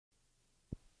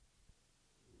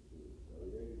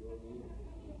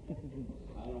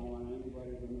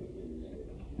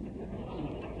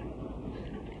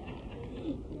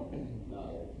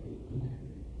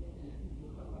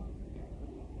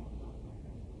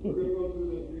We're going to go through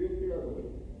this real carefully,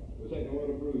 because I don't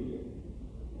want to bruise you.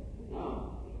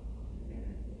 Now,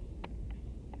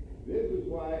 this is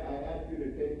why I asked you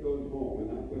to take those home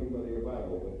and not put them by your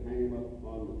Bible, but hang them up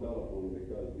on the telephone,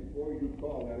 because before you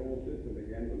call that old system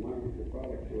again to market your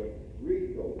product to it,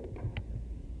 read those.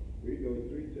 Read those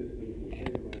three systems and say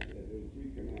to myself, those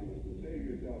three commandments, and say to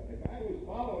yourself, if I was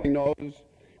following those,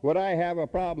 would I have a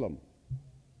problem?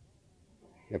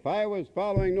 If I was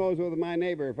following those with my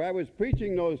neighbor, if I was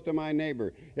preaching those to my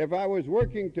neighbor, if I was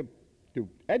working to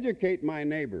educate my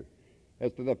neighbor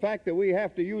as to the fact that we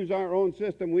have to use our own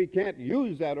system, we can't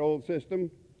use that old system,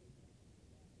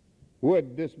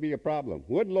 would this be a problem?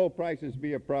 Would low prices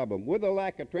be a problem? Would the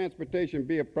lack of transportation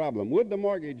be a problem? Would the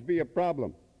mortgage be a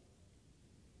problem?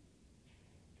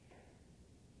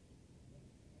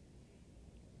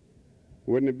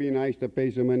 Wouldn't it be nice to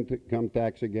pay some income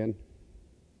tax again?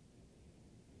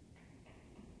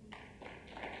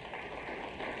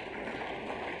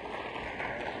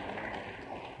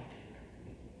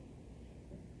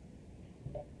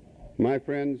 My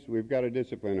friends, we've got to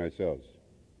discipline ourselves.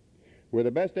 We're the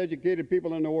best educated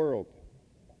people in the world.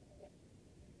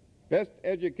 Best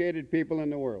educated people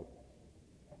in the world.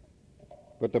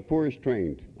 But the poorest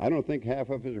trained. I don't think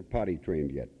half of us are potty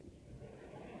trained yet.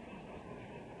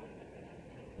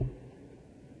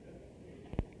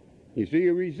 You see,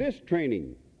 you resist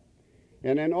training.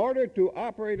 And in order to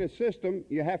operate a system,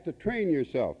 you have to train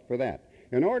yourself for that.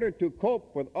 In order to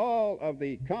cope with all of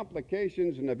the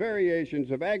complications and the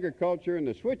variations of agriculture and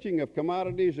the switching of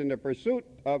commodities and the pursuit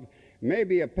of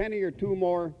maybe a penny or two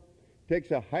more,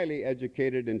 takes a highly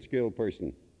educated and skilled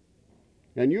person.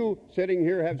 And you sitting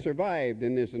here have survived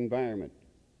in this environment.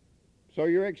 So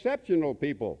you're exceptional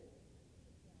people.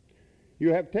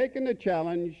 You have taken the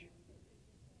challenge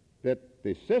that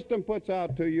the system puts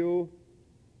out to you,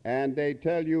 and they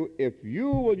tell you, if you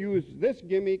will use this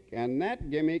gimmick and that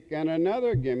gimmick and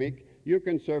another gimmick, you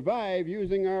can survive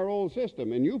using our old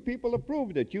system. And you people have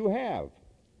proved it. You have.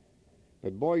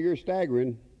 But boy, you're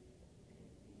staggering.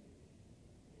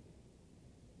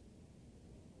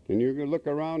 And you can look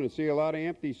around and see a lot of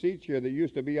empty seats here that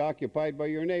used to be occupied by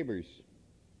your neighbors.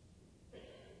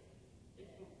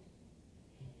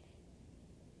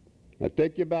 Now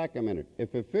take you back a minute.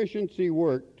 If efficiency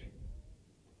worked,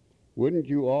 wouldn't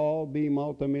you all be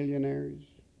multimillionaires?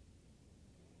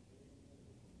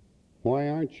 Why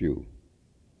aren't you?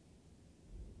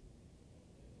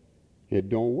 It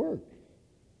don't work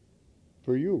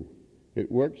for you.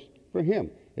 It works for him.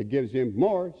 It gives him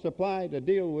more supply to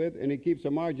deal with, and he keeps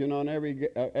a margin on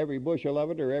every bushel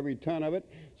of it or every ton of it,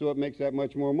 so it makes that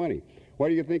much more money. Why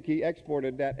do you think he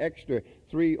exported that extra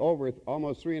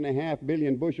almost 3.5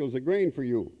 billion bushels of grain for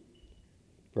you?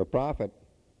 For profit.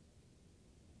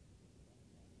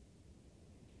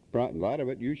 A lot of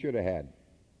it you should have had.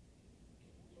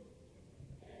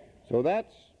 So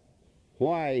that's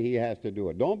why he has to do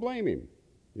it. Don't blame him.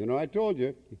 You know, I told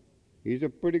you, he's a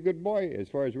pretty good boy as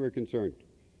far as we're concerned.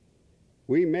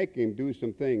 We make him do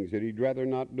some things that he'd rather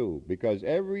not do, because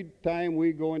every time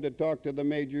we go in to talk to the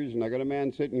majors, and I got a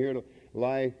man sitting here to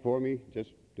lie for me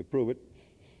just to prove it.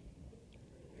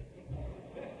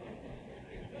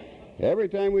 Every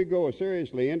time we go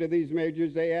seriously into these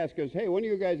majors, they ask us, hey, when are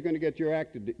you guys going to get your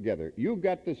act together? You've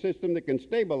got the system that can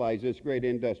stabilize this great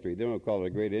industry. They don't call it a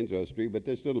great industry, but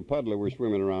this little puddler we're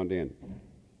swimming around in.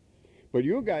 But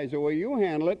you guys, the way you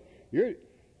handle it,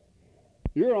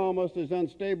 you're almost as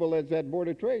unstable as that Board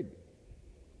of Trade.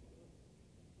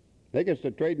 They get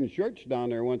to trading shirts down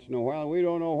there once in a while, and we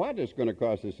don't know what it's going to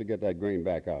cost us to get that grain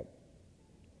back out.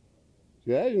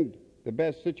 See, that isn't the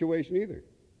best situation either.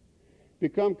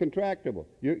 Become contractible.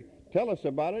 You tell us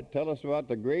about it. Tell us about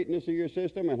the greatness of your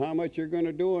system and how much you're going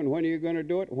to do and when are you going to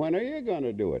do it. When are you going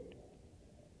to do it?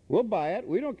 We'll buy it.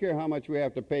 We don't care how much we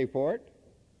have to pay for it,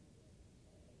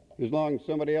 as long as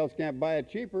somebody else can't buy it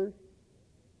cheaper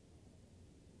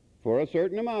for a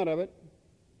certain amount of it.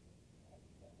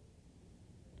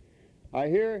 I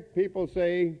hear people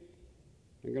say,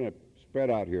 I'm going to spread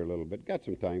out here a little bit, got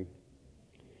some time.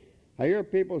 I hear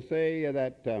people say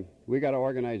that we got to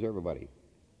organize everybody.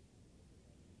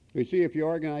 You see, if you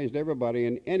organized everybody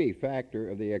in any factor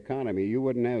of the economy, you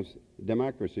wouldn't have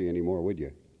democracy anymore, would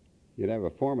you? You'd have a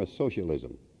form of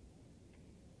socialism.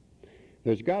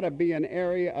 There's got to be an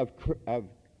area of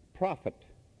profit.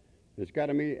 There's got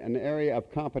to be an area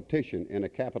of competition in a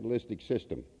capitalistic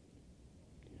system.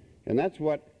 And that's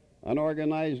what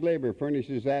unorganized labor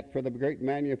furnishes that for the great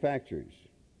manufacturers.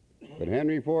 But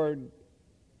Henry Ford,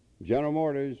 General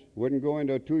Motors wouldn't go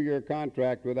into a 2-year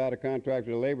contract without a contract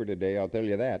of labor today, I'll tell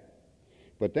you that.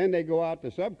 But then they go out to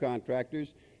subcontractors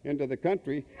into the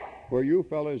country where you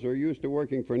fellas are used to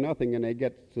working for nothing and they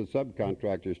get the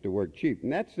subcontractors to work cheap.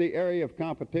 And that's the area of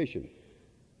competition.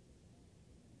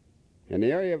 And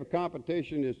the area of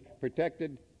competition is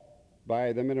protected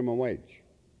by the minimum wage.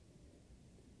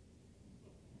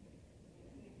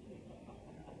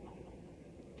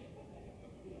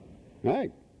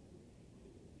 Right?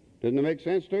 Doesn't it make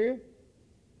sense to you?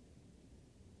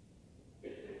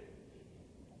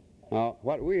 Now,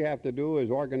 what we have to do is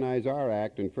organize our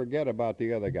act and forget about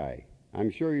the other guy.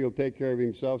 I'm sure he'll take care of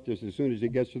himself just as soon as he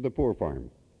gets to the poor farm.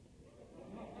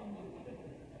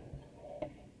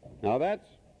 Now,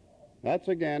 that's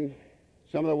again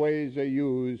some of the ways they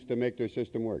use to make their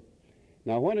system work.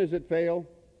 Now, when does it fail?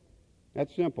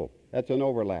 That's simple. That's an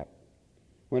overlap.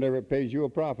 Whenever it pays you a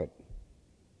profit.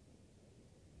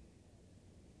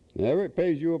 Whenever it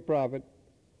pays you a profit,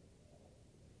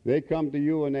 they come to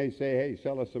you and they say, hey,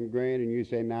 sell us some grain, and you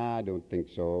say, nah, I don't think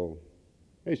so.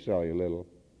 They sell you a little.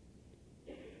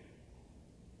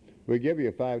 We give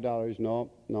you $5.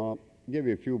 No, give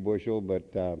you a few bushel,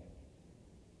 but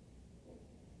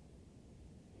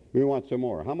we want some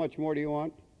more. How much more do you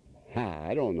want?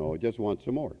 I don't know, just want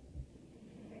some more.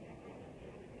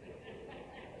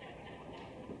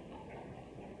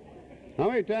 How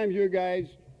many times you guys,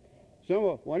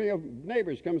 one of your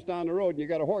neighbors comes down the road and you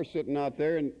got a horse sitting out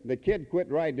there and the kid quit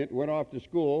riding it, went off to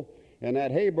school, and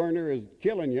that hay burner is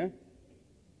killing you,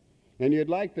 and you'd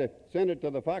like to send it to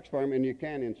the fox farm, and you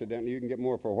can, incidentally. You can get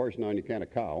more for a horse now than you can a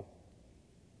cow,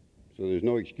 so there's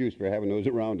no excuse for having those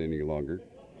around any longer.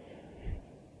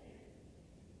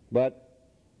 But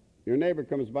your neighbor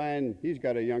comes by and he's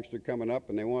got a youngster coming up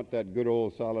and they want that good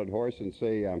old solid horse, and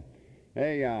say,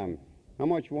 hey, how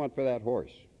much you want for that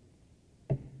horse?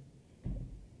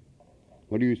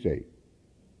 What do you say?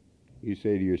 You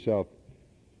say to yourself,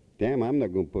 damn, I'm not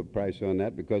going to put a price on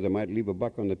that because I might leave a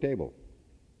buck on the table.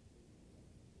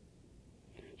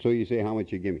 So you say, how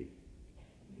much you give me?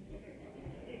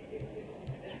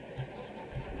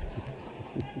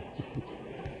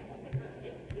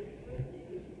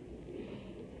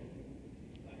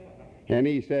 And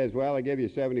he says, well, I give you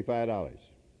 $75.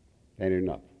 That ain't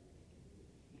enough.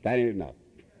 That ain't enough.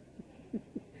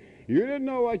 You didn't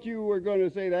know what you were going to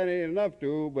say that ain't enough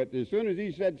to, but as soon as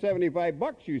he said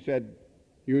 $75, you said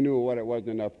you knew what it wasn't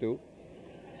enough to.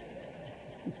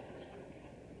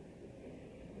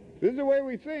 This is the way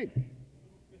we think.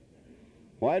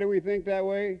 Why do we think that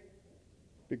way?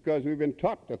 Because we've been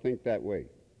taught to think that way.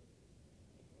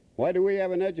 Why do we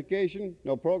have an education?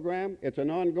 No program. It's an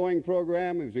ongoing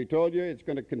program. As we told you, it's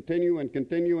going to continue and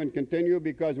continue and continue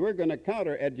because we're going to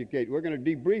counter-educate. We're going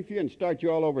to debrief you and start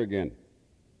you all over again.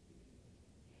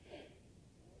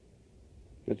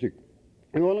 That's the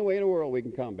only way in the world we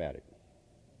can combat it.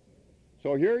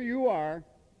 So here you are,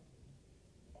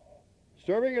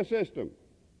 serving a system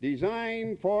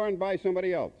designed for and by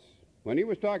somebody else. When he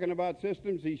was talking about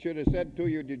systems, he should have said to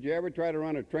you, did you ever try to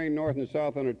run a train north and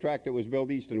south on a track that was built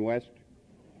east and west?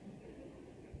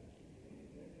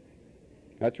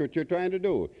 That's what you're trying to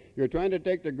do. You're trying to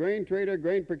take the grain trader,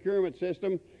 grain procurement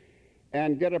system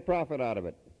and get a profit out of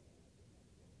it.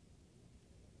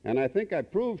 And I think I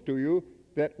proved to you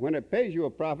that when it pays you a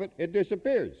profit, it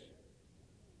disappears.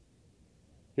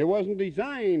 It wasn't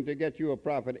designed to get you a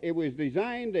profit. It was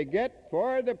designed to get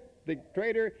for the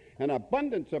trader an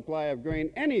abundant supply of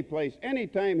grain any place, any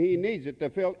time he needs it to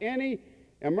fill any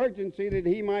emergency that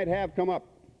he might have come up.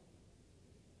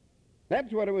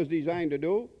 That's what it was designed to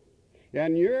do.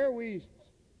 And here we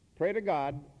pray to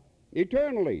God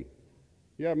eternally.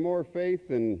 You have more faith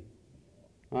than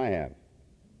I have.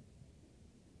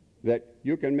 That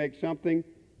you can make something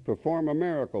perform a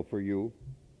miracle for you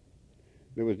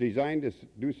that was designed to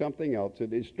do something else. It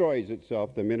destroys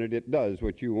itself the minute it does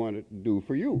what you want it to do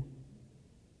for you.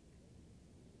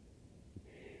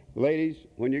 Ladies,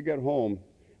 when you get home,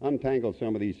 untangle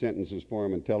some of these sentences for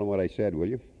them and tell them what I said, will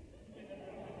you?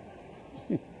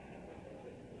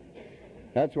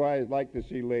 That's why I'd like to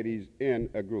see ladies in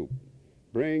a group.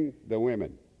 Bring the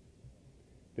women.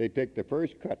 They take the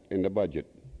first cut in the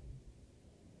budget.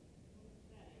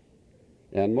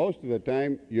 And most of the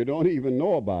time, you don't even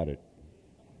know about it.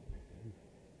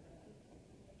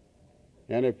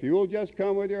 And if you'll just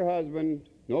come with your husband,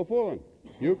 no fooling,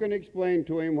 you can explain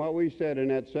to him what we said in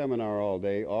that seminar all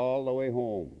day, all the way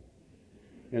home.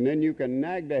 And then you can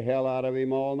nag the hell out of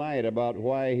him all night about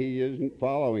why he isn't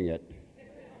following it.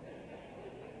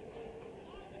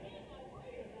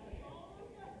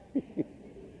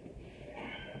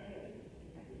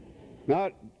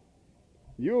 Now,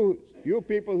 you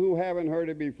people who haven't heard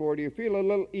it before, do you feel a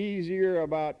little easier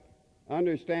about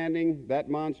understanding that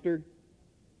monster?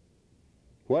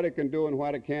 What it can do and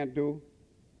what it can't do?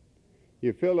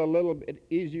 You feel a little bit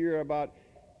easier about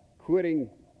quitting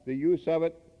the use of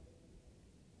it,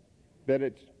 that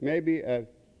it's maybe an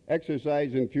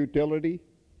exercise in futility.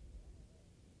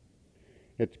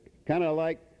 It's kind of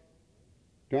like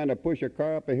trying to push a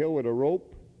car up a hill with a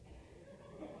rope.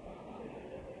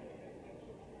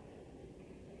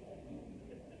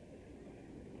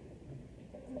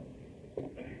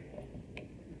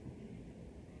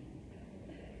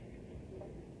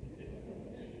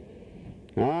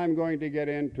 Now I'm going to get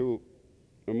into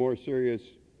a more serious,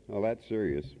 well, that's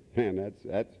serious, man,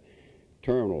 that's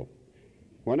terminal.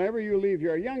 Whenever you leave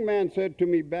here, a young man said to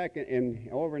me back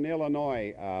over in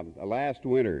Illinois last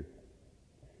winter,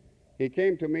 he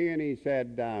came to me and he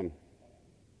said,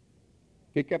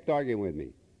 he kept arguing with me.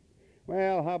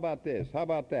 Well, how about this? How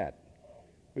about that?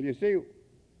 Well, you see,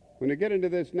 when you get into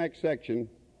this next section,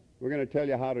 we're going to tell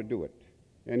you how to do it.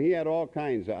 And he had all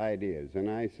kinds of ideas. And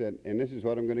I said, and this is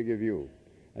what I'm going to give you.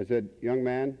 I said, young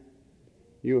man,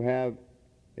 you have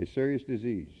a serious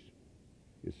disease.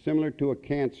 It's similar to a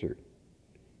cancer,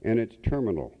 and it's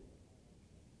terminal.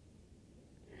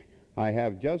 I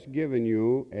have just given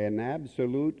you an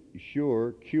absolute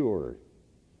sure cure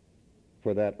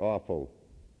for that awful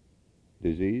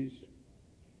disease.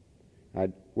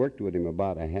 I worked with him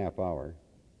about a half hour,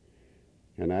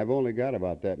 and I've only got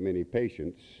about that many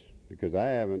patients because I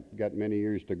haven't got many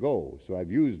years to go, so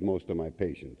I've used most of my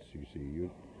patients, you see.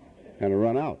 You kind of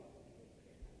run out.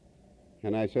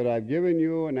 And I said, I've given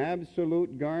you an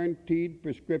absolute guaranteed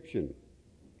prescription,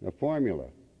 a formula,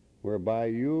 whereby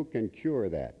you can cure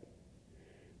that.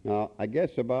 Now, I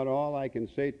guess about all I can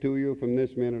say to you from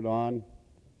this minute on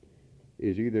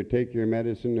is either take your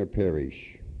medicine or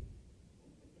perish.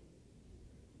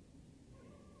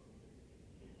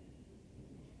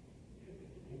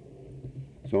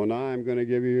 So now I'm going to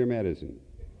give you your medicine.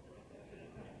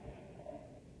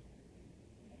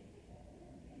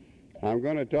 I'm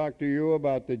going to talk to you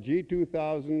about the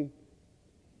G2000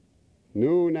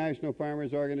 new National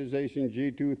Farmers Organization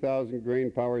G2000 grain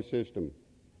power system.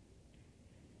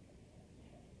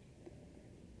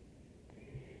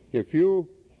 If you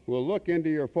will look into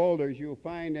your folders, you'll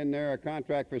find in there a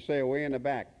contract for sale way in the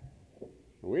back.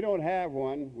 We don't have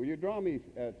one. Will you draw me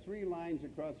 3 lines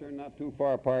across there, not too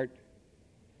far apart,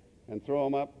 and throw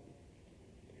them up?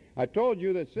 I told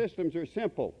you that systems are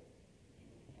simple.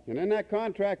 And in that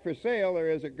contract for sale, there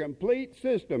is a complete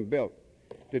system built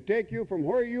to take you from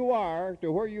where you are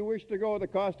to where you wish to go, the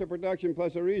cost of production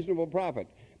plus a reasonable profit,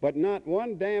 but not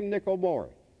one damn nickel more.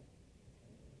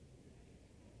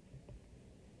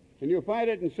 And you'll find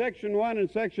it in Section 1 and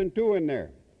Section 2 in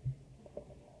there.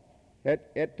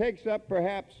 It takes up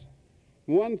perhaps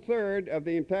 1/3 of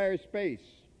the entire space.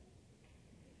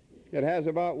 It has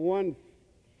about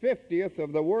 1/50th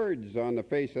of the words on the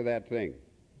face of that thing.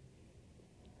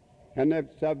 And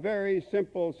it's a very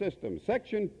simple system.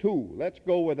 Section 2, let's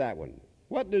go with that one.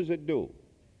 What does it do?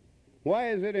 Why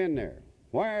is it in there?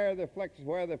 Why are the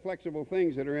flexible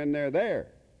things that are in there there?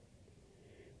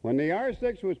 When the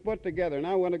R6 was put together, and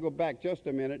I want to go back just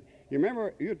a minute. You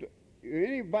remember,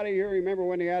 anybody here remember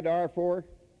when they had the R4?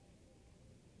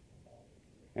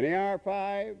 And the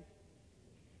R5?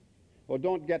 Well,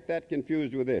 don't get that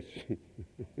confused with this.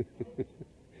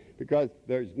 Because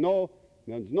there's no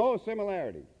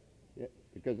similarity.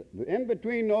 Because in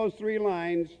between those 3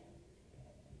 lines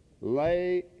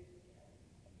lay...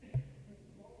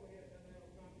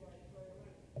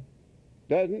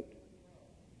 Doesn't?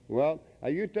 Well,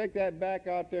 you take that back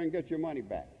out there and get your money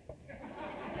back.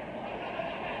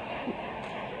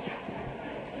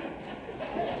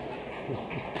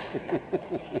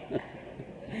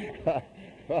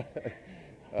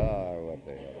 What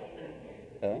the hell?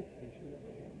 Huh?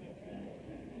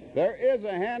 There is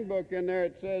a handbook in there.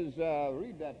 It says,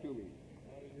 read that to me.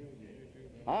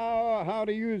 How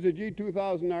to use the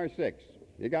G2000 R6.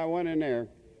 You got one in there.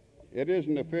 It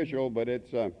isn't official, but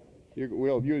it's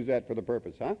we'll use that for the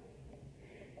purpose, huh?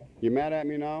 You mad at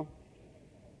me now?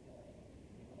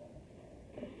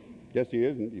 Guess he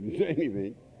isn't. He didn't say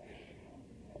anything.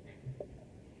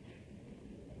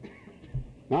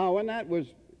 Now, when that was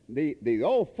the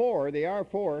 04, the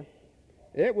R4,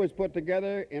 it was put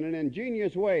together in an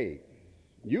ingenious way.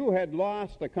 You had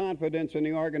lost the confidence in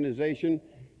the organization,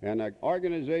 and the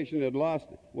organization had lost,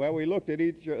 well, we looked at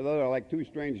each other like 2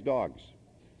 strange dogs.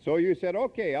 So you said,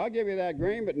 okay, I'll give you that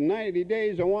grain, but in 90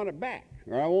 days I want it back,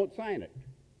 or I won't sign it.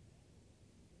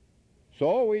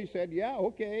 So we said, yeah,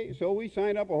 okay. So we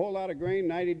signed up a whole lot of grain,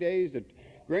 90 days. The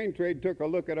grain trade took a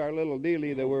look at our little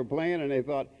dealie that we were playing, and they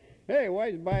thought, Hey,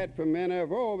 why buy it from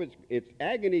NFO? It's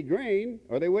agony grain,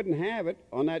 or they wouldn't have it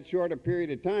on that short a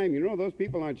period of time. You know, those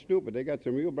people aren't stupid. They got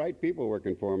some real bright people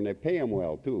working for them. They pay them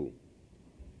well, too.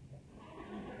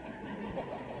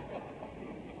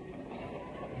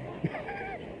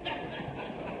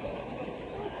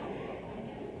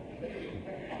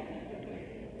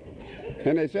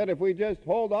 And they said if we just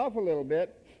hold off a little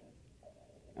bit,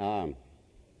 it'll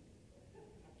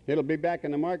be back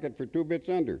in the market for 2 bits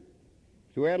under.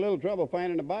 So we had a little trouble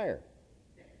finding a buyer.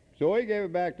 So we gave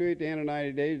it back to you at the end of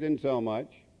 90 days, didn't sell much.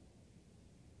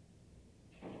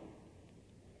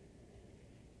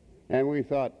 And we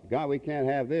thought, God, we can't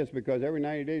have this because every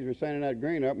 90 days we're sending that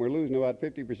grain up and we're losing about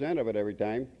 50% of it every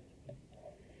time.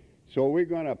 So we're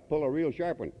going to pull a real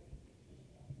sharp one.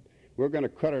 We're going to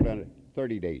cut it on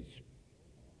 30 days.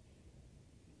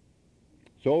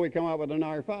 So we come out with an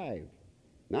R5.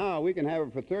 Now we can have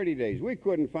it for 30 days. We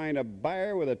couldn't find a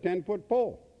buyer with a 10-foot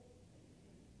pole.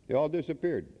 They all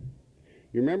disappeared.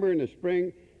 You remember in the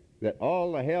spring that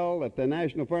all the hell that the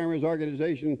National Farmers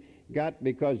Organization got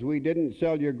because we didn't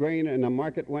sell your grain and the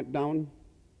market went down?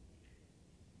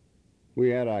 We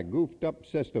had a goofed up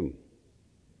system,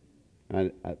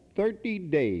 a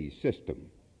 30-day system.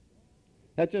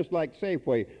 That's just like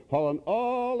Safeway hauling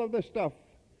all of the stuff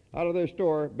out of their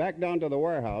store back down to the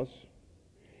warehouse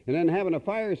and then having a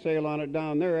fire sale on it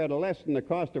down there at a less than the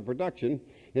cost of production,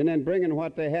 and then bringing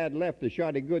what they had left, the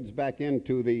shoddy goods, back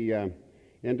into the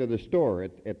store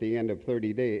at the end of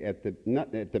 30 days, at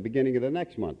the beginning of the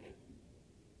next month.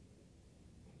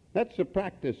 That's the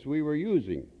practice we were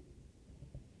using,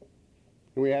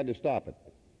 and we had to stop it.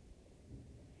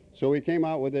 So we came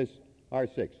out with this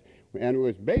R6, and it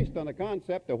was based on the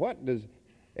concept of what does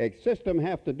a system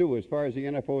have to do as far as the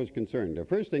NFO is concerned. The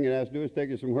first thing it has to do is take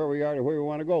us from where we are to where we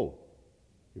want to go.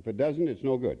 If it doesn't, it's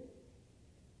no good.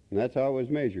 And that's how it was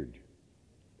measured.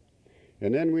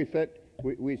 And then we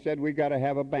said we got to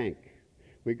have a bank.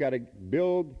 We got to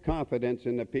build confidence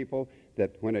in the people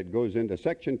that when it goes into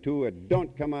Section 2, it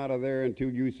don't come out of there until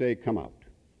you say come out.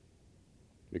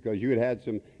 Because you had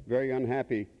some very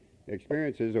unhappy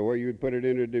experiences of where you'd put it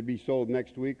in to be sold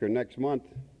next week or next month,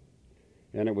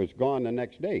 and it was gone the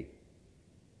next day.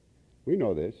 We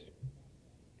know this.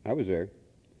 I was there.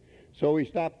 So we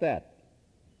stopped that.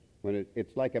 When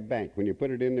it's like a bank. When you put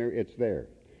it in there, it's there.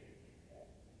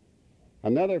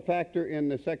 Another factor in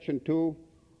the Section 2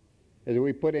 is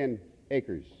we put in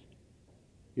acres.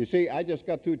 You see, I just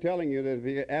got through telling you that if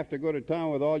you have to go to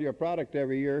town with all your product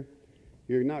every year,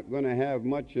 you're not going to have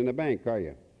much in the bank, are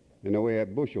you? In the way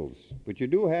of bushels. But you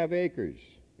do have acres.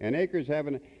 And acres have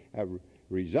a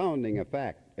resounding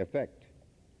effect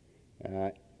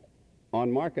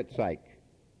on market psych.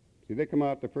 See, they come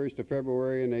out the 1st of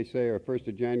February and they say, or 1st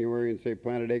of January, and say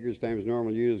planted acres times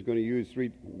normal yield is going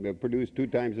to produce 2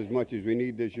 times as much as we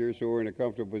need this year, so we're in a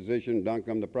comfortable position, dunk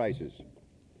them the prices.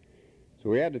 So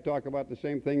we had to talk about the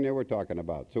same thing they were talking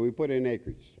about. So we put in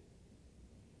acres.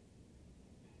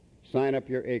 Sign up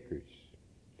your acres.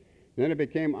 Then it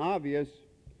became obvious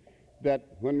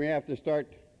that when we have to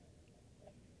start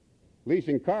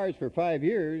leasing cars for 5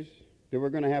 years, that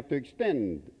we're going to have to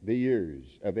extend the years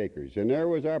of acres. And there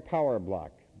was our power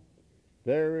block.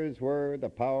 There is where the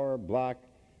power block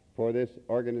for this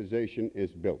organization is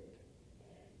built.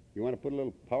 You want to put a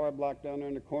little power block down there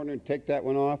in the corner and take that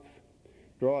one off,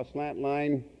 draw a slant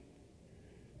line,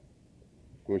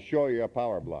 we'll show you a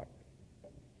power block.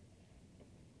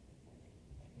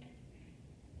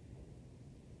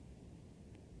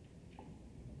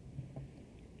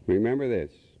 Remember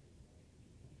this.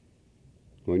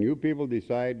 When you people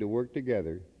decide to work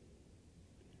together,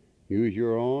 use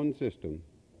your own system,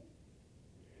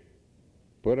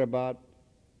 put about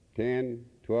 10,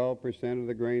 12% of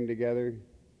the grain together,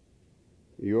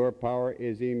 your power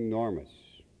is enormous.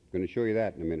 I'm going to show you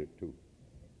that in a minute, too.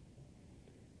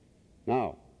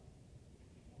 Now,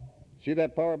 see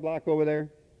that power block over there?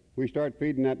 We start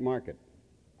feeding that market.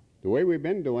 The way we've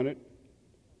been doing it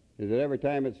is that every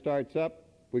time it starts up,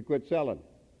 we quit selling.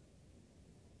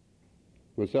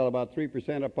 We'll sell about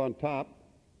 3% up on top,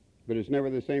 but it's never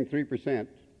the same 3%.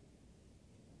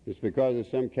 It's because of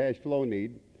some cash flow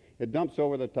need. It dumps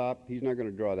over the top. He's not going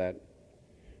to draw that.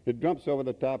 It dumps over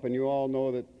the top, and you all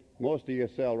know that most of you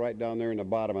sell right down there in the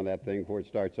bottom of that thing before it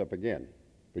starts up again.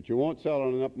 But you won't sell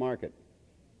on an up market.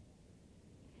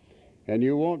 And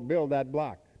you won't build that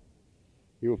block.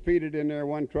 You'll feed it in there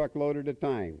 1 truckload at a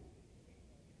time.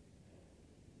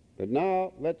 But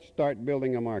now let's start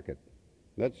building a market.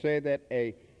 Let's say that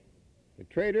a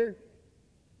trader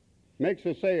makes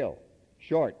a sale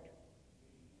short.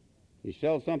 He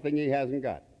sells something he hasn't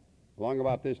got along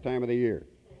about this time of the year.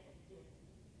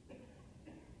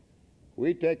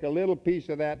 We take a little piece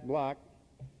of that block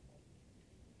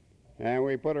and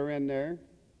we put her in there,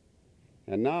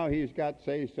 and now he's got,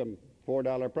 say, some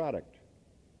 $4 product.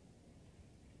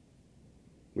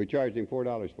 We charge him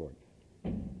 $4 for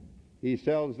it. He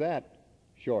sells that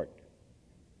short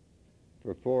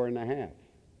for $4.50.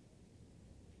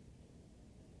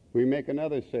 We make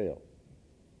another sale.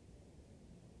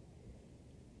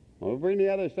 Over on the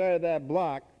other side of that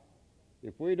block,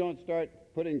 if we don't start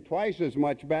putting twice as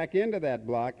much back into that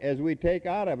block as we take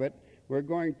out of it, we're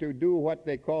going to do what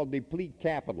they call deplete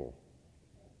capital.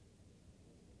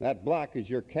 That block is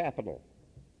your capital,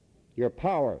 your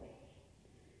power.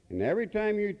 And every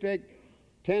time you take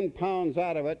 10 pounds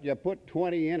out of it, you put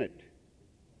 20 in it.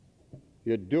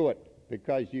 You do it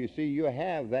because you see you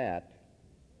have that.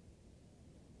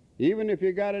 Even if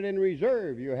you got it in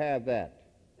reserve, you have that.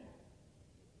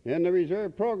 In the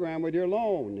reserve program with your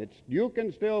loan, you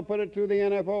can still put it through the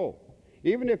NFO.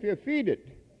 Even if you feed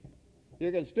it,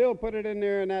 you can still put it in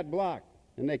there in that block.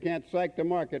 And they can't psych the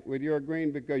market with your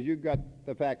grain because you got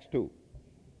the facts too.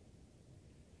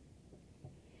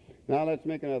 Now let's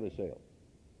make another sale.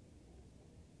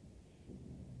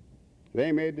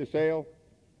 They made the sale,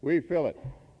 we fill it.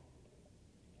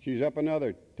 She's up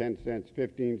another 10 cents,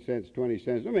 15 cents, 20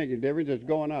 cents. Don't make a difference, it's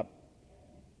going up.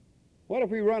 What if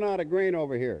we run out of grain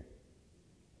over here?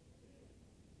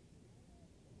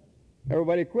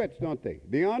 Everybody quits, don't they?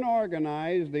 The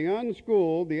unorganized, the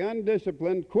unschooled, the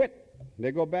undisciplined quit.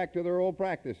 They go back to their old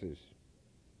practices.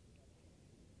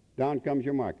 Down comes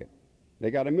your market.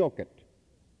 They got to milk it.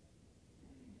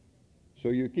 So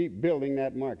you keep building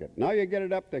that market. Now you get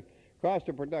it up to cost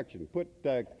of production. Put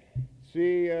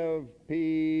C of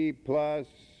P plus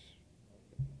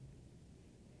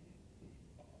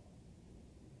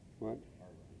what?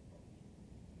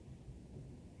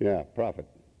 Yeah, profit.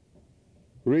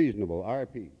 Reasonable,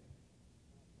 RP.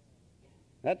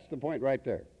 That's the point right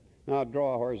there. Now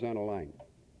draw a horizontal line.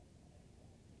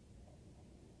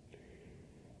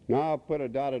 Now put a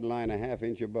dotted line a ½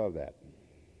 inch above that.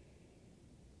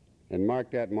 And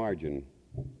mark that margin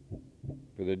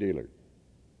for the dealer.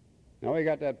 Now we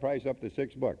got that price up to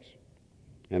 $6.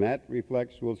 And that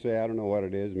reflects, we'll say, I don't know what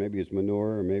it is. Maybe it's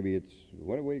manure, or maybe it's,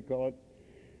 what do we call it?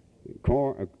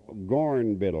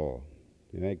 Corn biddle.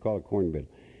 They call it corn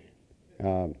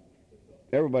biddle.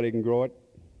 Everybody can grow it.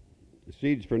 The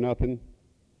seed's for nothing.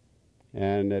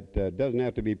 And it doesn't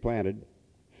have to be planted.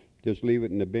 Just leave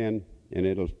it in the bin, and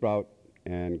it'll sprout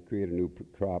and create a new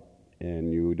crop.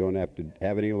 And you don't have to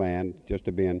have any land, just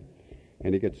a bin,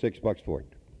 and you get $6 for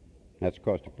it. That's the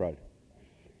cost of product.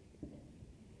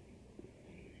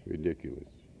 Ridiculous.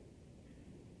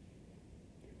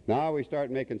 Now we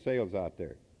start making sales out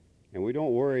there. And we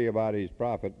don't worry about his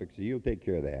profit because he'll take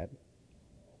care of that.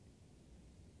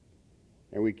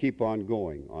 And we keep on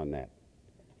going on that.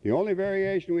 The only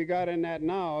variation we got in that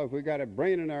now, if we got a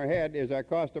brain in our head, is our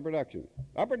cost of production.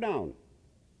 Up or down?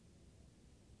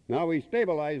 Now we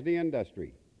stabilize the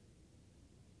industry.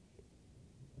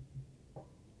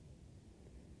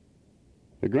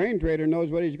 The grain trader knows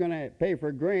what he's going to pay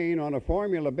for grain on a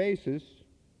formula basis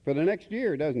for the next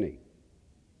year, doesn't he?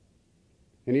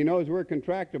 And he knows we're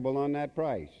contractable on that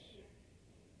price.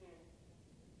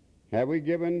 Have we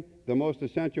given the most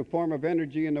essential form of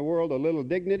energy in the world a little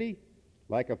dignity,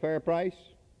 like a fair price?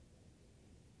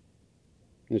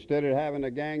 Instead of having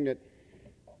a gang that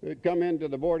come into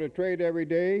the Board of Trade every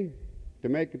day to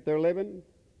make their living,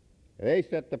 they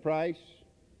set the price.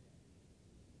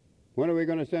 When are we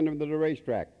going to send them to the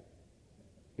racetrack?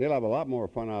 They'll have a lot more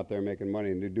fun out there making money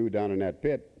than they do down in that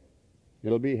pit.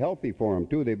 It'll be healthy for them,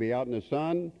 too. They'll be out in the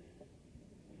sun,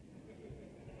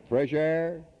 fresh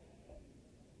air.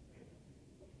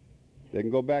 They can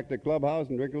go back to the clubhouse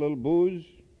and drink a little booze.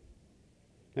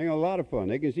 They have a lot of fun.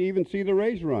 They can even see the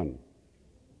race run.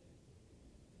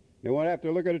 They won't have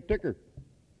to look at a ticker.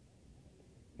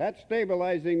 That's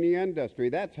stabilizing the industry.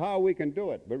 That's how we can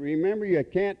do it. But remember, you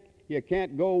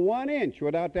can't go 1 inch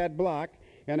without that block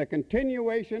and a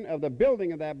continuation of the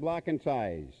building of that block in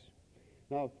size.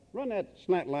 Now, run that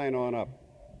slant line on up.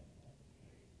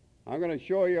 I'm going to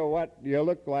show you what you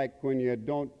look like when you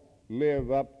don't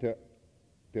live up to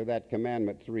that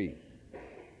Commandment 3.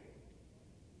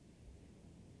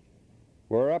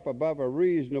 We're up above a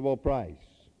reasonable price.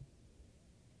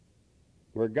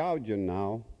 We're gouging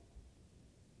now.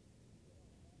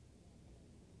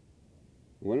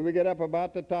 When we get up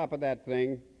about the top of that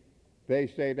thing, they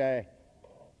say that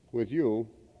with you,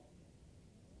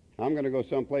 I'm going to go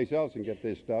someplace else and get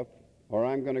this stuff, or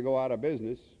I'm going to go out of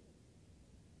business,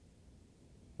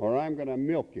 or I'm going to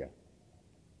milk you.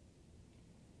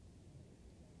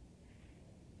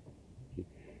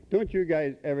 Don't you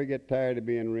guys ever get tired of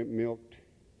being milked?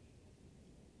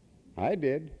 I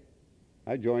did.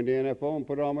 I joined the NFO and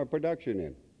put all my production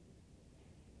in.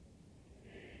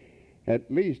 At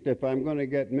least if I'm going to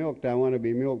get milked, I want to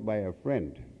be milked by a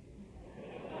friend.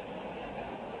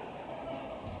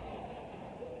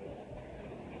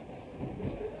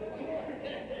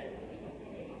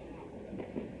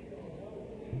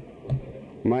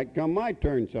 Might come my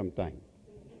turn sometime.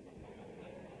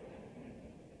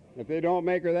 If they don't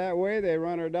make her that way, they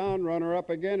run her down, run her up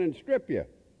again, and strip you.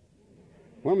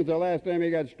 When was the last time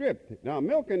you got stripped? Now,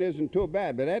 milking isn't too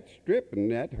bad, but that stripping,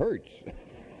 that hurts.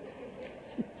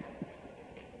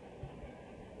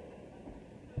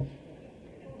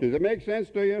 Does it make sense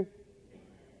to you?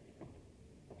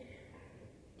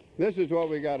 This is what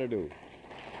we got to do.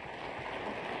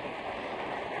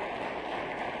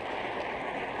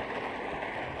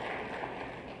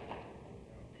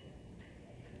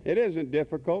 It isn't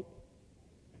difficult.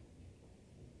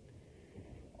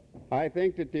 I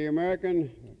think that the American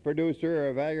producer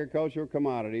of agricultural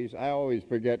commodities, I always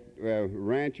forget,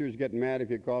 ranchers get mad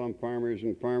if you call them farmers,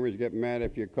 and farmers get mad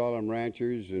if you call them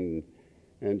ranchers,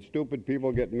 and stupid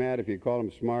people get mad if you call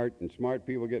them smart, and smart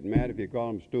people get mad if you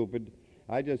call them stupid.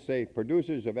 I just say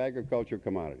producers of agricultural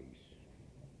commodities.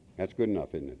 That's good enough,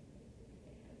 isn't it?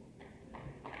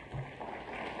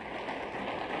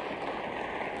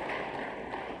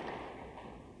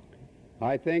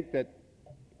 I think that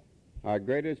our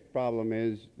greatest problem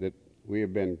is that we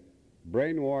have been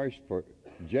brainwashed for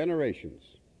generations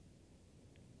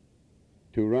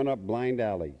to run up blind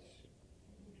alleys.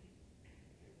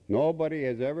 Nobody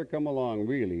has ever come along,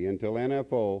 really, until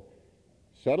NFO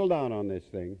settled down on this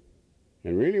thing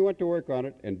and really went to work on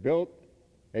it and built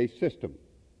a system.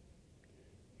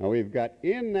 Now, we've got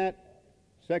in that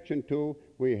Section 2,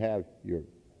 we have the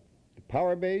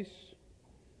power base.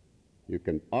 You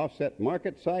can offset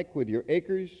market cycle with your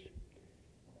acres.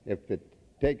 If it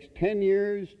takes 10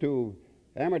 years to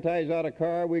amortize out a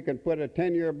car, we can put a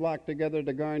 10-year block together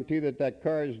to guarantee that that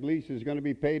car's lease is going to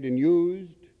be paid and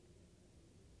used.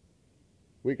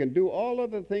 We can do all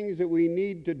of the things that we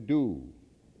need to do.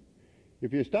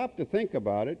 If you stop to think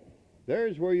about it,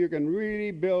 there's where you can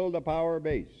really build a power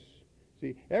base.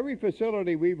 See, every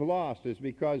facility we've lost is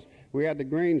because we had the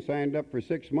grain signed up for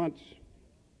 6 months.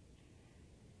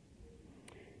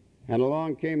 And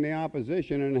along came the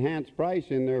opposition and enhanced price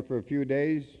in there for a few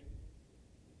days.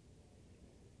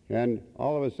 And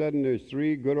all of a sudden there's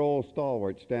 3 good old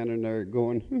stalwarts standing there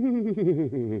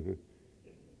going,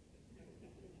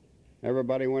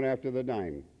 everybody went after the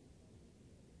dime.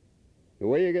 The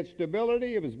way you get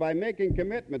stability is by making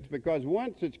commitments, because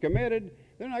once it's committed,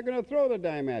 they're not going to throw the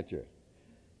dime at you,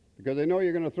 because they know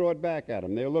you're going to throw it back at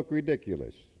them. They'll look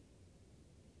ridiculous.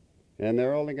 And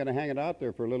they're only going to hang it out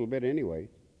there for a little bit anyway.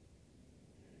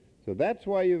 So that's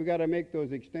why you've got to make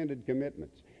those extended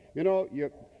commitments. You know,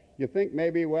 you think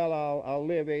maybe, well, I'll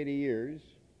live 80 years.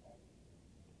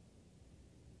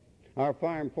 I'll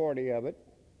farm 40 of it.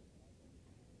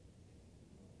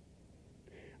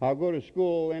 I'll go to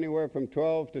school anywhere from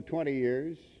 12 to 20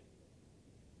 years.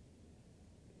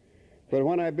 But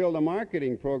when I build a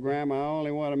marketing program, I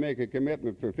only want to make a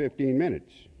commitment for 15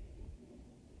 minutes.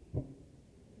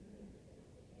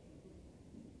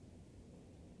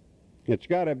 It's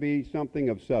got to be something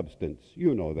of substance.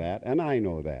 You know that, and I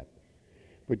know that.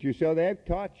 But you see, they've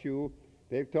taught you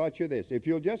this. If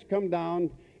you'll just come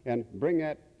down and bring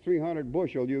that 300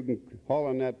 bushel you can haul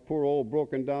on that poor old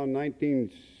broken down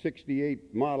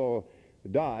 1968 model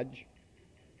Dodge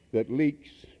that leaks,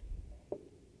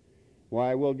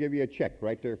 why, we'll give you a check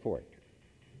right there for it.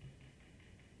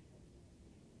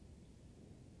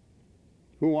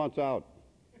 Who wants out?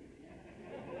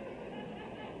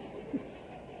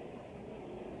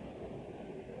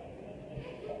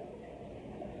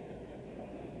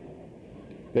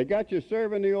 They got you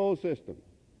serving the old system,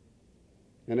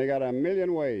 and they got a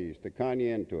million ways to con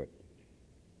you into it.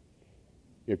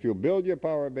 If you build your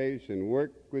power base and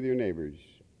work with your neighbors,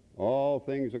 all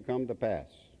things will come to pass.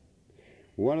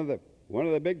 One of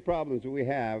the big problems that we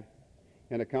have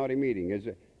in a county meeting is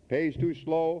it pays too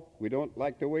slow. We don't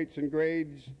like the weights and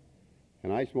grades,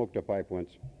 and I smoked a pipe once.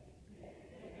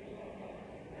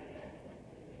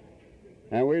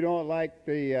 And we don't like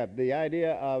the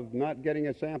idea of not getting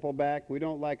a sample back. We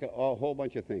don't like a whole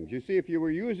bunch of things. You see, if you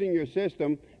were using your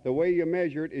system, the way you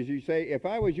measure it is you say, if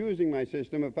I was using my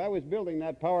system, if I was building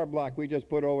that power block we just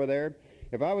put over there,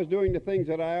 if I was doing the things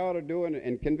that I ought to do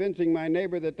and convincing my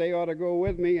neighbor that they ought to go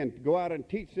with me and go out and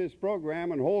teach this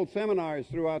program and hold seminars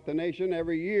throughout the nation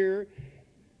every year,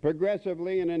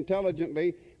 progressively and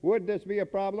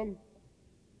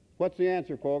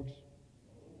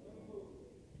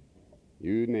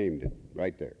You named it,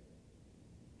 right there.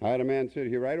 I had a man sit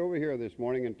here right over here this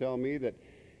morning and tell me that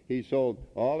he sold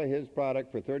all of his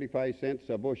product for 35 cents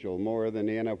a bushel more than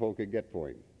the NFO could get for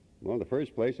him. Well, in the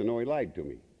first place, I know he lied to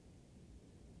me.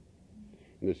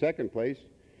 In the second place,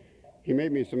 he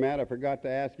made me so mad I forgot to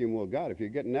ask him, well, God, if you're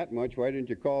getting that much, why didn't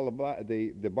you call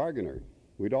the bargainer?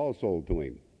 We'd all sold to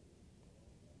him.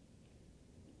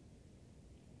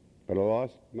 But I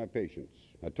lost my patience.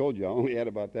 I told you I only had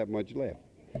about that much left.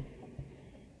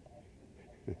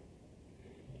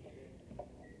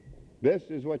 This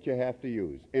is what you have to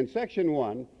use. In Section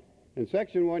 1,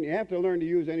 you have to learn to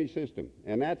use any system,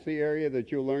 and that's the area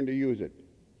that you'll learn to use it.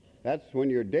 That's when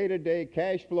your day-to-day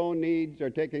cash flow needs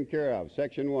are taken care of.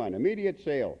 Section 1, immediate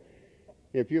sale.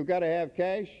 If you've got to have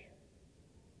cash,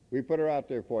 we put her out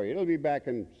there for you. It'll be back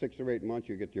in 6 or 8 months.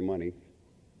 You get your money.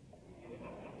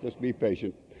 Just be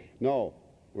patient. No,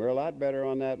 we're a lot better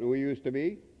on that than we used to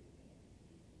be.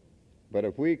 But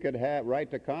if we could write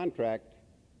the contract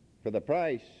for the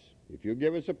price, if you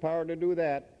give us the power to do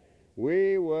that,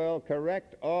 we will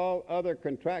correct all other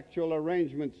contractual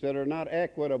arrangements that are not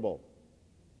equitable.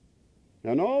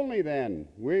 And only then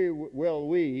will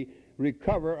we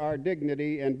recover our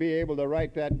dignity and be able to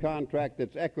write that contract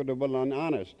that's equitable and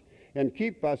honest and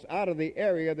keep us out of the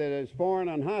area that is foreign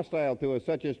and hostile to us,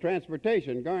 such as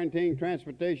transportation, guaranteeing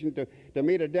transportation to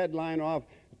meet a deadline off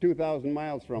 2,000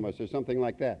 miles from us or something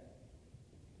like that.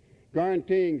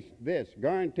 Guaranteeing this,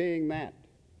 guaranteeing that.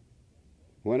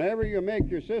 Whenever you make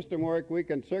your system work, we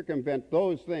can circumvent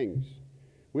those things.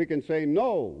 We can say,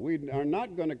 no, we are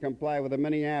not going to comply with the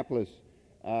Minneapolis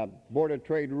Board of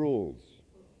Trade rules.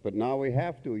 But now we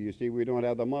have to. You see, we don't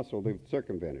have the muscle to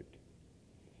circumvent it.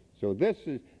 So this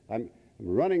is, I'm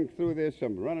running through this.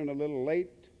 I'm running a little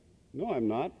late. No, I'm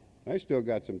not. I still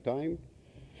got some time.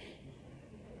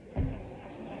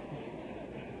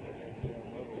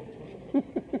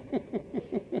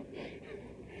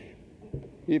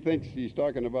 He thinks he's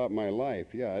talking about my life.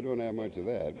 Yeah, I don't have much of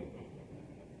that.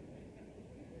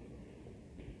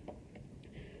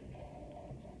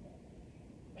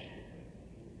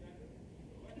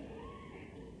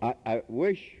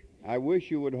 I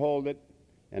wish you would hold it,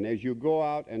 and as you go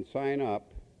out and sign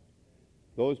up,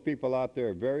 those people out there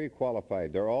are very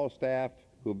qualified. They're all staff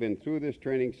who've been through this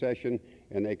training session,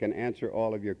 and they can answer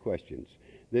all of your questions.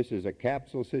 This is a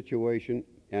capsule situation,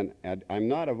 and I'm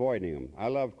not avoiding them. I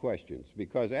love questions,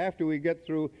 because after we get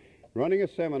through running a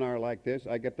seminar like this,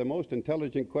 I get the most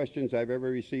intelligent questions I've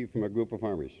ever received from a group of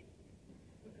farmers.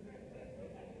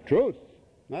 Truth,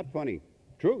 not funny.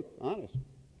 Truth, honest.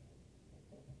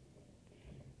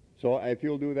 So if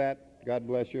you'll do that, God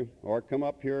bless you. Or come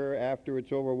up here after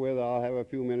it's over with. I'll have a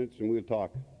few minutes and we'll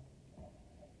talk.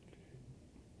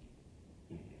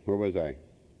 Where was I?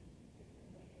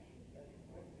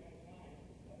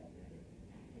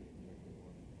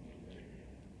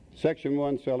 Section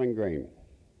 1, selling grain.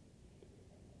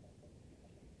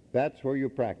 That's where you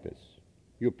practice.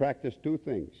 You practice two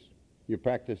things. You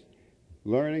practice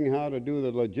learning how to do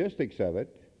the logistics of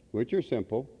it, which are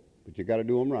simple, but you got to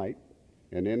do them right.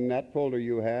 And in that folder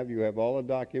you have all the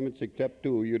documents except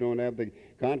two. You don't have the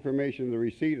confirmation of the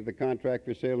receipt of the contract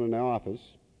for sale in the office.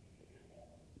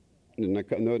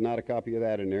 There's not a copy of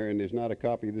that in there, and there's not a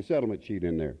copy of the settlement sheet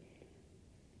in there.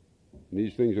 And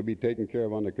these things will be taken care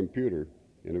of on the computer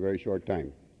in a very short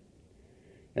time.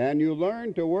 And you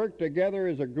learn to work together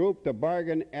as a group, to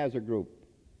bargain as a group.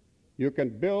 You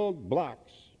can build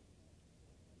blocks.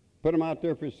 Put them out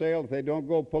there for sale. If they don't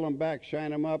go, pull them back, shine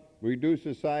them up, reduce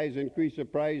the size, increase the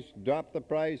price, drop the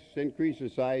price, increase the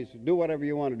size, do whatever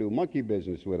you want to do. Monkey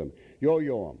business with them.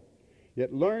 Yo-yo them.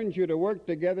 It learns you to work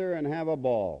together and have a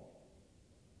ball.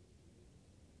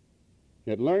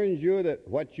 It learns you that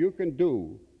what you can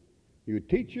do, you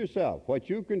teach yourself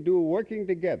what you can do working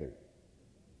together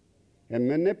and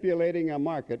manipulating a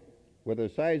market with a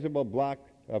sizable block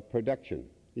of production.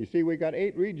 You see, we got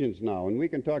 8 regions now, and we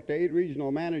can talk to 8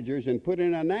 regional managers and put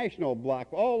in a national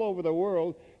block all over the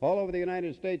world, all over the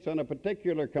United States on a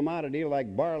particular commodity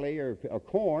like barley or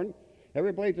corn,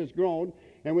 every place it's grown,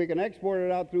 and we can export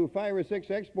it out through 5 or 6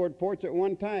 export ports at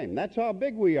one time. That's how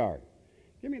big we are.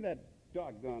 Give me that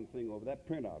doggone thing over, that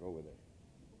printout over there.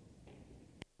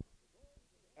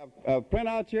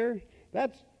 Printouts here,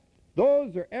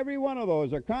 every one of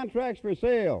those are contracts for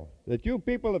sale that you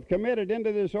people have committed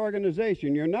into this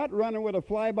organization. You're not running with a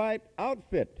fly-by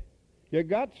outfit. You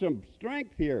got some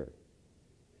strength here.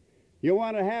 You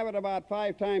want to have it about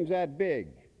 5 times that big.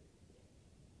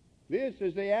 This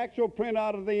is the actual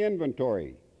printout of the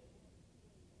inventory.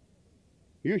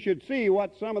 You should see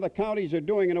what some of the counties are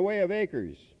doing in the way of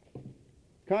acres.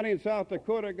 County in South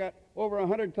Dakota got over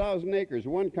 100,000 acres,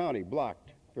 one county,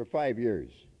 blocked for 5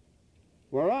 years.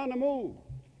 We're on the move.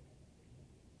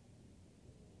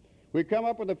 We come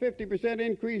up with a 50%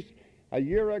 increase. A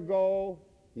year ago,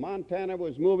 Montana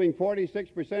was moving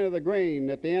 46% of the grain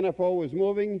that the NFO was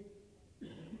moving,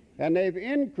 and they've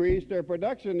increased their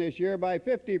production this year by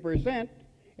 50%,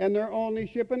 and they're only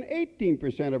shipping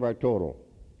 18% of our total.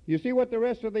 You see what the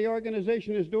rest of the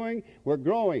organization is doing? We're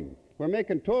growing. We're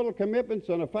making total commitments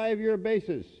on a 5-year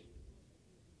basis.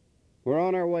 We're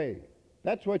on our way.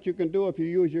 That's what you can do if you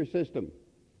use your system.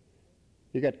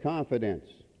 You get confidence.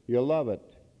 You love it.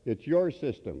 It's your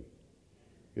system.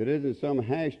 It isn't some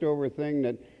hashed over thing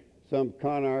that some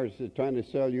con artist is trying to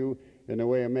sell you in a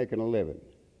way of making a living.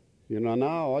 You know,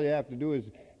 now all you have to do is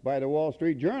buy the Wall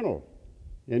Street Journal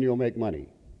and you'll make money.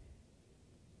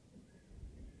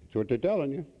 That's what they're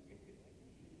telling you.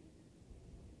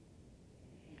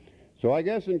 So I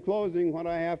guess in closing, what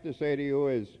I have to say to you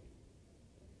is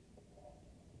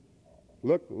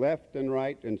look left and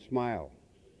right and smile.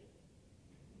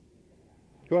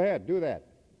 Go ahead, do that.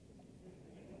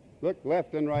 Look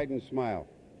left and right and smile.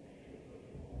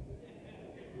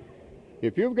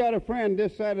 If you've got a friend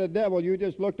this side of the devil, you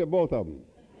just looked at both of them.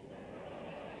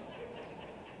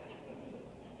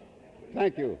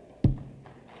 Thank you.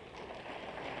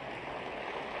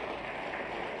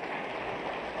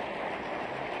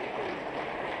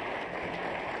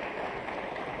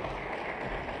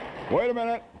 Wait a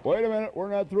minute,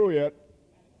 we're not through yet.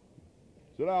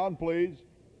 Sit down, please.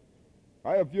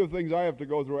 I have a few things I have to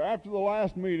go through. After the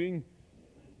last meeting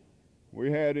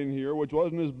we had in here, which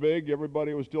wasn't as big,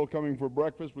 everybody was still coming for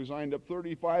breakfast, we signed up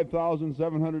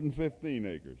 35,715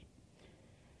 acres.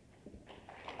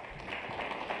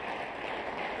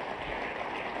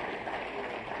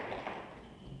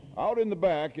 Out in the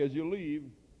back, as you leave,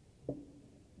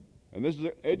 and this is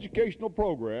an educational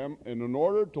program, and in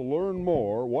order to learn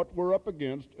more what we're up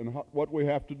against and what we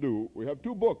have to do, we have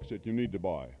 2 books that you need to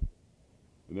buy.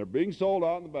 And they're being sold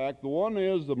out in the back. The one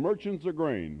is The Merchants of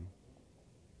Grain.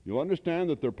 You'll understand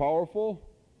that they're powerful,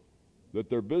 that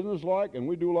they're businesslike, and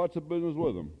we do lots of business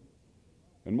with them.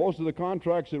 And most of the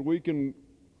contracts that we can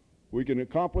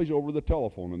accomplish over the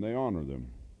telephone, and they honor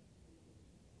them.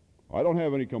 I don't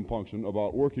have any compunction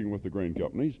about working with the grain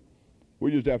companies.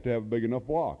 We just have to have a big enough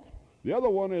block. The other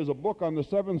one is a book on the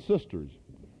 7 sisters.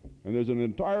 And there's an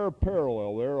entire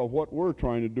parallel there of what we're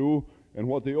trying to do and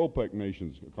what the OPEC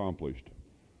nations accomplished.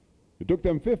 It took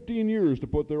them 15 years to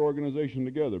put their organization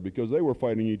together because they were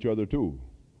fighting each other too.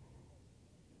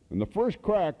 And the first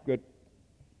crack that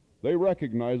they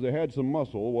recognized they had some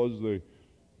muscle was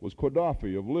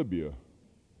Gaddafi of Libya,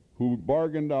 who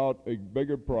bargained out a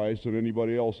bigger price than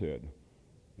anybody else had.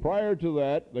 Prior to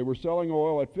that, they were selling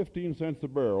oil at 15 cents a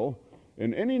barrel,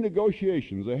 and any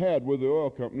negotiations they had with the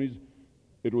oil companies,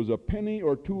 it was a penny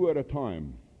or 2 at a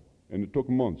time, and it took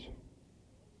months.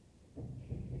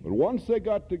 But once they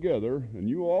got together, and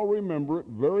you all remember it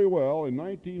very well, in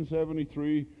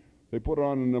 1973, they put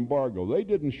on an embargo. They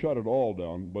didn't shut it all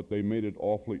down, but they made it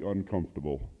awfully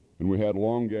uncomfortable. And we had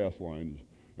long gas lines.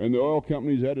 And the oil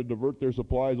companies had to divert their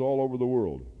supplies all over the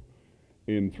world.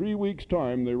 In 3 weeks'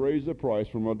 time, they raised the price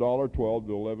from $1.12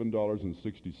 to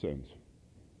 $11.60.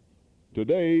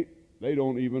 Today, they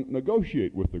don't even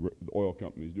negotiate with the oil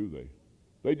companies, do they?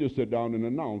 They just sit down and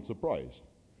announce a price.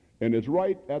 And it's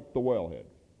right at the wellhead.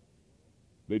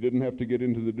 They didn't have to get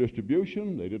into the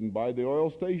distribution. They didn't buy the oil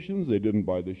stations. They didn't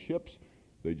buy the ships.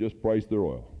 They just priced their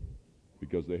oil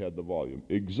because they had the volume.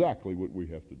 Exactly what we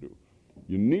have to do.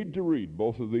 You need to read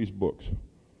both of these books.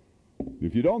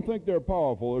 If you don't think they're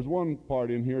powerful, there's one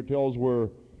part in here that tells where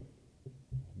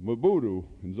Mobutu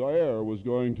in Zaire was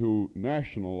going to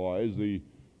nationalize the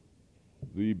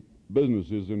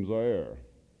businesses in Zaire.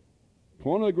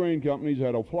 One of the grain companies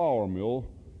had a flour mill,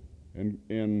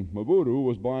 and Mobutu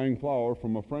was buying flour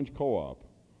from a French co-op.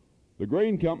 The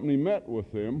grain company met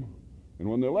with them, and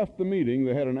when they left the meeting,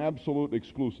 they had an absolute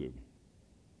exclusive.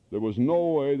 There was no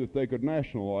way that they could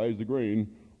nationalize the grain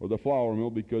or the flour mill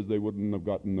because they wouldn't have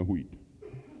gotten the wheat.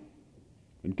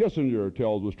 And Kissinger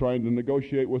was trying to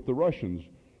negotiate with the Russians.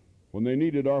 When they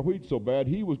needed our wheat so bad,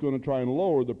 he was going to try and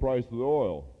lower the price of the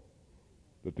oil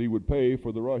that he would pay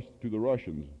for to the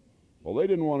Russians. Well, they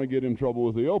didn't want to get in trouble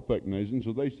with the OPEC nations,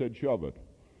 so they said shove it.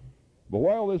 But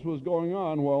while this was going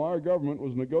on, while our government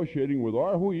was negotiating with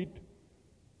our wheat,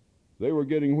 they were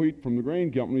getting wheat from the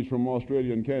grain companies from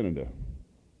Australia and Canada.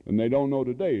 And they don't know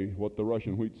today what the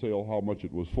Russian wheat sale, how much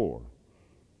it was for.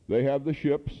 They have the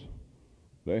ships,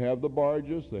 they have the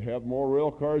barges, they have more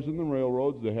rail cars than the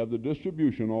railroads, they have the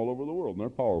distribution all over the world, and they're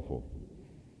powerful.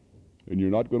 And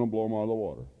you're not going to blow them out of the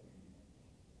water.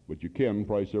 But you can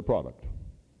price their product.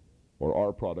 or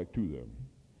our product to them.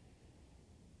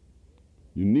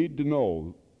 You need to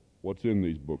know what's in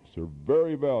these books. They're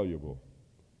very valuable.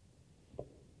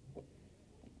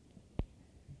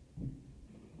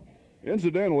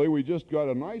 Incidentally, we just got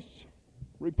a nice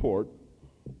report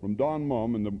from Don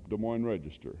Mumm in the Des Moines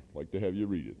Register. I'd like to have you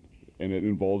read it, and it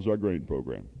involves our grain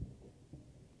program.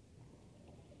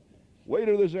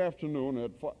 Later this afternoon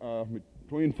at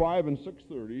between 5 and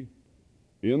 6:30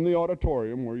 in the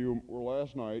auditorium where you were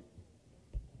last night,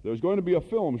 there's going to be a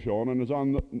film shown, and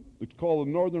it's called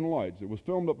The Northern Lights. It was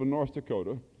filmed up in North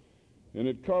Dakota, and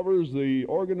it covers the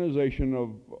organization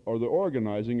or the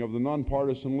organizing of the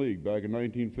Nonpartisan League back in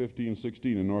 1915-16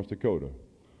 in North Dakota.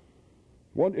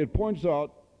 It points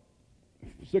out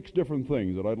 6 different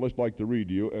things that I'd just like to read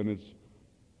to you, and it's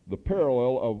the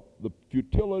parallel of the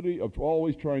futility of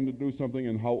always trying to do something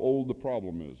and how old the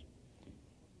problem is.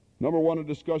 Number 1, it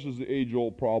discusses the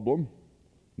age-old problem.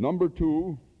 Number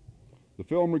 2, the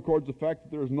film records the fact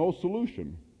that there is no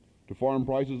solution to farm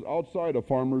prices outside of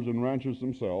farmers and ranchers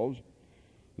themselves.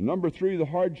 And number 3, the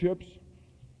hardships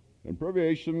and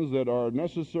privations that are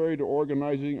necessary to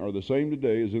organizing are the same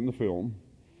today as in the film.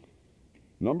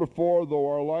 Number 4, though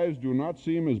our lives do not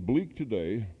seem as bleak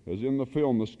today as in the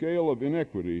film, the scale of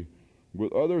inequity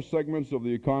with other segments of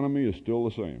the economy is still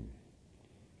the same.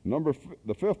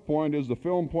 The 5th point is the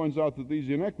film points out that these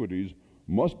inequities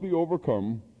must be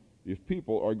overcome if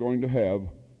people are going to have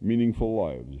meaningful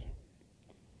lives.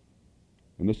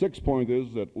 And the 6th point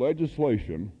is that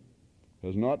legislation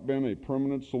has not been a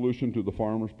permanent solution to the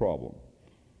farmer's problem.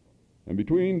 And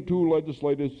between 2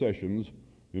 legislative sessions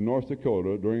in North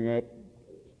Dakota during that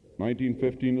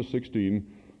 1915-16,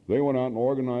 they went out and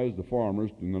organized the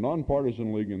farmers in the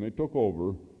Nonpartisan League, and they took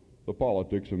over the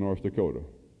politics in North Dakota.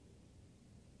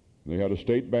 They had a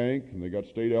state bank, and they got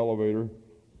state elevator,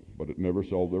 but it never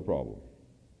solved their problem.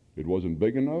 It wasn't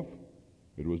big enough.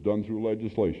 It was done through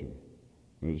legislation,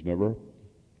 and it's never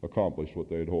accomplished what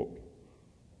they had hoped.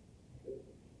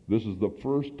 This is the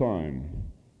first time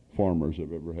farmers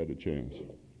have ever had a chance.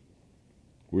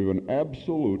 We have an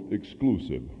absolute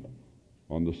exclusive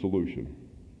on the solution.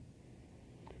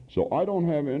 So I don't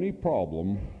have any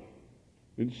problem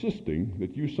insisting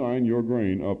that you sign your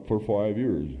grain up for 5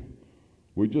 years.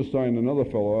 We just signed another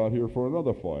fellow out here for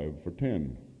another 5, for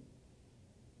 10.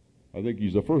 I think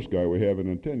he's the first guy we have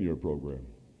in a 10-year program.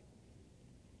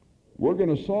 We're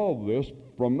going to solve this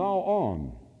from now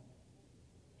on.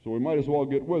 So we might as well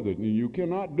get with it. And you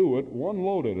cannot do it 1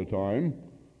 load at a time,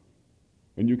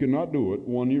 and you cannot do it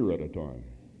 1 year at a time.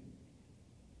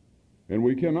 And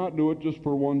we cannot do it just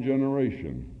for 1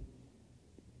 generation.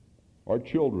 Our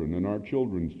children and our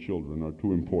children's children are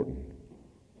too important.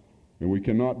 And we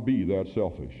cannot be that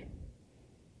selfish.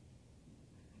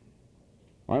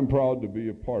 I'm proud to be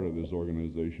a part of this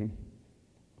organization,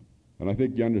 and I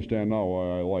think you understand now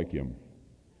why I like him.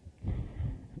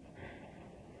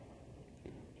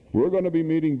 We're going to be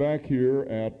meeting back here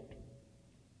at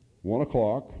 1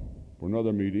 o'clock for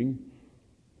another meeting.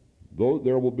 Though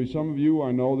there will be some of you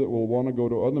I know that will want to go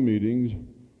to other meetings,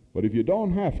 but if you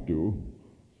don't have to,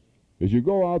 as you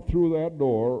go out through that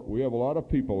door, we have a lot of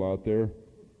people out there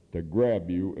to grab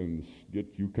you and get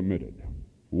you committed.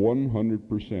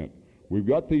 100%. We've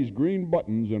got these green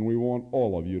buttons, and we want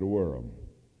all of you to wear them.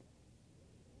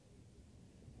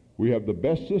 We have the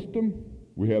best system.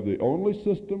 We have the only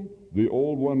system. The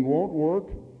old one won't work,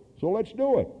 so let's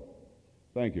do it.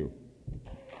 Thank you.